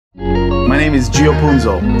name is Gio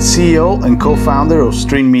Punzo, CEO and co-founder of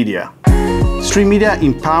Streann Media. Streann Media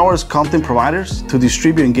empowers content providers to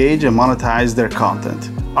distribute, engage, and monetize their content.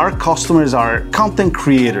 Our customers are content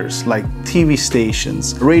creators like TV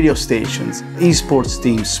stations, radio stations, esports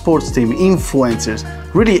teams, sports teams, influencers,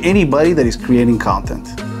 really anybody that is creating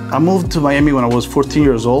content. I moved to Miami when I was 14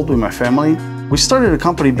 years old with my family. We started a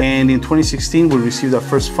company, and in 2016 we received our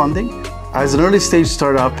first funding. As an early stage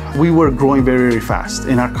startup, we were growing very, very fast,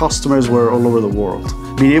 and our customers were all over the world.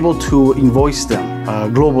 Being able to invoice them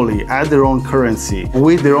globally at their own currency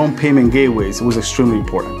with their own payment gateways was extremely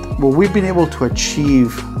important. What we've been able to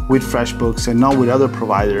achieve with FreshBooks and now with other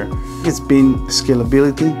providers, it's been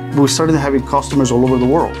scalability. We started having customers all over the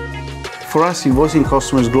world. For us, invoicing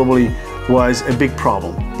customers globally was a big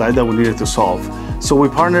problem that we needed to solve. So we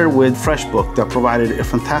partnered with FreshBooks that provided a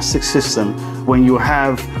fantastic system. When you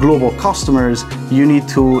have global customers, you need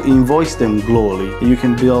to invoice them globally. You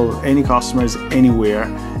can bill any customers anywhere,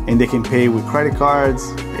 and they can pay with credit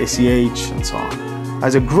cards, ACH, and so on.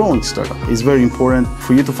 As a growing startup, it's very important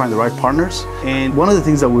for you to find the right partners. And one of the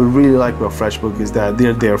things that we really like about FreshBooks is that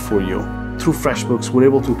they're there for you. Through FreshBooks, we're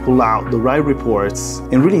able to pull out the right reports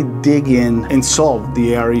and really dig in and solve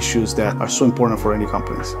the AR issues that are so important for any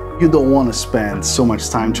companies. You don't want to spend so much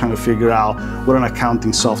time trying to figure out what an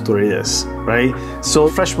accounting software is, right? So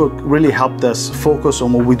FreshBooks really helped us focus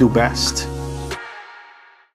on what we do best.